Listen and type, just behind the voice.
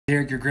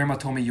Derek, your grandma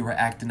told me you were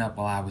acting up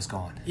while I was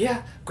gone.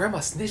 Yeah,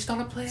 Grandma snitched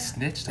on a plan.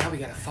 Snitched? Now we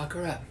gotta fuck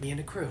her up, me and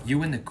the crew.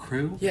 You and the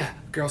crew? Yeah,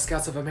 Girl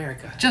Scouts of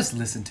America. Just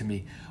listen to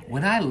me.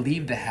 When I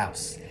leave the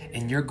house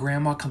and your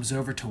grandma comes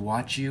over to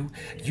watch you,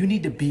 you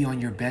need to be on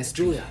your best.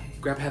 Julia,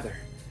 grab Heather.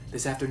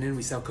 This afternoon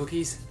we sell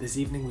cookies. This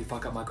evening we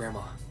fuck up my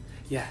grandma.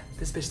 Yeah,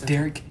 this bitch.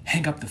 Derek,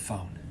 hang up the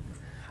phone.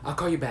 I'll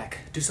call you back.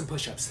 Do some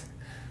push-ups.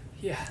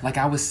 Yeah. Like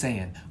I was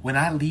saying, when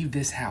I leave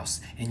this house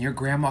and your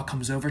grandma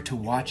comes over to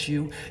watch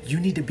you, you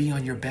need to be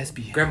on your best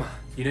behavior. Grandma,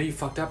 you know you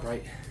fucked up,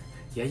 right?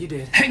 Yeah, you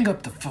did. Hang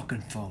up the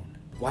fucking phone.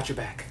 Watch your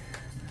back.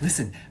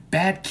 Listen,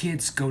 bad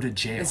kids go to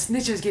jail. And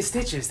snitches get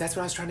stitches. That's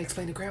what I was trying to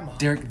explain to Grandma.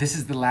 Derek, this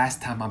is the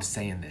last time I'm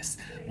saying this.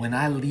 When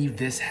I leave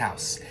this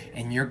house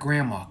and your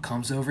grandma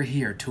comes over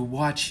here to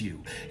watch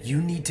you,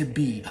 you need to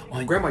be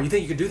on... Grandma, you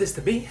think you can do this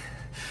to me?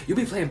 You'll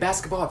be playing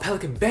basketball at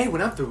Pelican Bay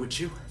when I'm through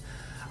with you.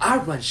 I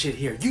run shit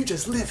here. You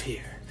just live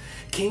here.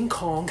 King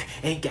Kong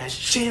ain't got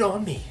shit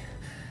on me.